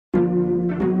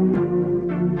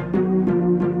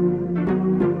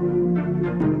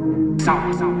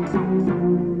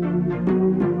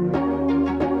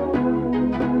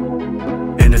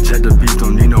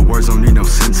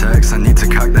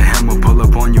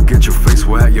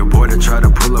Your boy that tried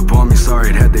to pull up on me,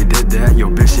 sorry that they did that.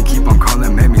 Yo bitch, she keep on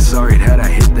calling, made me sorry that I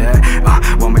hit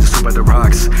that. Want me to swoop at the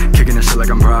rocks, kicking this shit like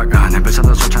I'm Brock. That bitch I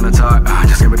thought trying to talk,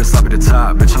 just give me the stop at the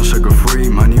top. Bitch, I'm sugar free,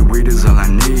 money, weed is all I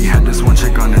need. Had this one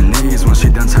chick on her knees, when she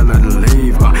done tell her to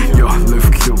leave. Yo, live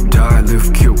cute, die, live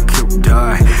cute, cute,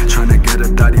 die. Tryna get a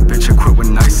thotty bitch equipped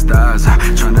with nice thighs.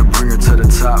 Tryna bring her to the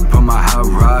top of my high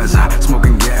rise. Smoke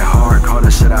and get hard, call that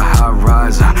shit a high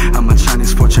rise. I'm a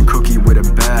Chinese fortune cookie with a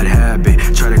bad habit.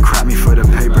 Try to crap me for the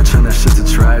paper, turn that shit to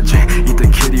tragic. Eat the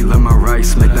kitty, love my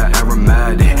rice, make that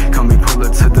aromatic. Call me pull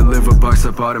up to deliver, box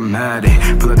up automatic.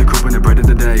 Pull out the coupe and the bread of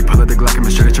the day. Pull out the Glock and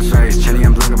straight at your face. Chenny,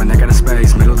 I'm blowing, but I got a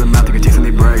space. Middle of the mouth, you can teeth and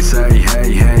they brace. Hey,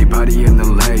 hey, hey, body in the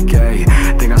lake, hey.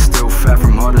 Think I'm still fat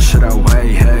from all the shit I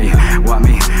weigh, hey. Want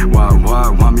me, why,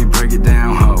 want me, break it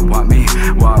down, huh? Want me,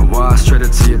 why, straight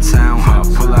up to your town, huh?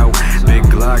 Pull out, big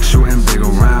Glock, shooting big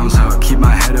rounds, huh? Keep my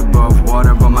head above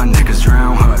water, but my niggas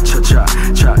drown, huh? Cha-cha,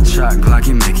 cha-cha,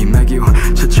 Glocky, make you.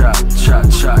 Cha-cha,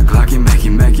 cha-cha, Glocky, make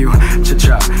you.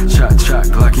 Cha-cha, cha-cha,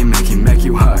 Glocky, make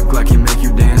you, huh? Glocky, make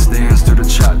you dance, to the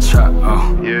cha-cha,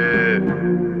 oh. Yeah.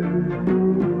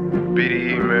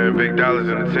 BDE, man, Big Dollars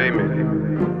Entertainment.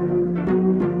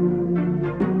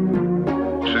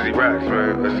 Trizzy Racks,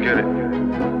 man, let's get it.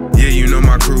 Yeah, you know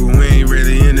my crew, we ain't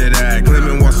really into that.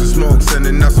 Claiming want some smoke,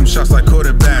 sending out some shots like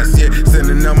quarterbacks. Yeah,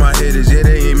 sending out my hitters, yeah,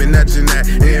 they aiming at your neck.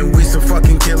 And we some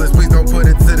fucking killers, please don't put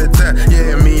it to the test.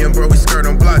 Yeah, me and bro, we skirt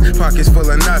on block, pockets full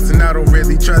of knots. And I don't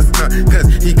really trust none, cause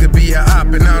he could be a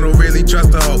op. And I don't really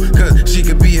trust a hoe, cause she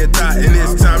could be a thot. And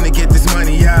it's time to get this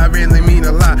money, yeah, I really mean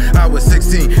a lot. I was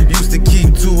 16, used to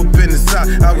keep 2 up in the sock.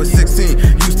 I was 16,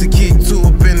 used to keep 2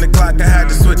 up in the Glock. I had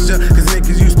to switch up, cause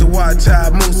niggas used to watch how I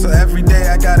move. So every day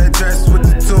I gotta dress with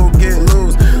the tool, get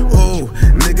loose. Ooh,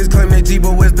 niggas claim they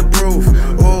G-Bo is the proof.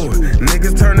 Ooh,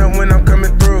 niggas turn up when I'm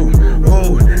coming through.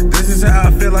 Ooh, this is how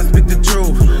I feel, I speak the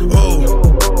truth.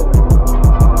 Ooh.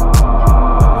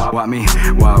 Want me,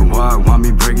 why, want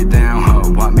me, break it down, huh?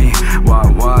 Want me,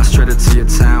 why, straight up to your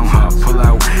town, huh? Pull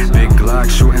out, big Glock,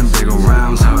 shooting big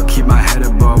rounds, huh? Keep my head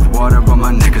above water, but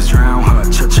my niggas drown, huh?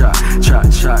 Cha-cha,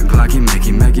 cha-cha, Glocky, make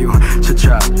you.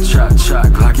 Cha-cha, cha-cha,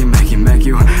 Glocky, make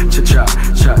you. Cha-cha,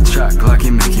 cha-cha,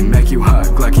 Glocky, make you.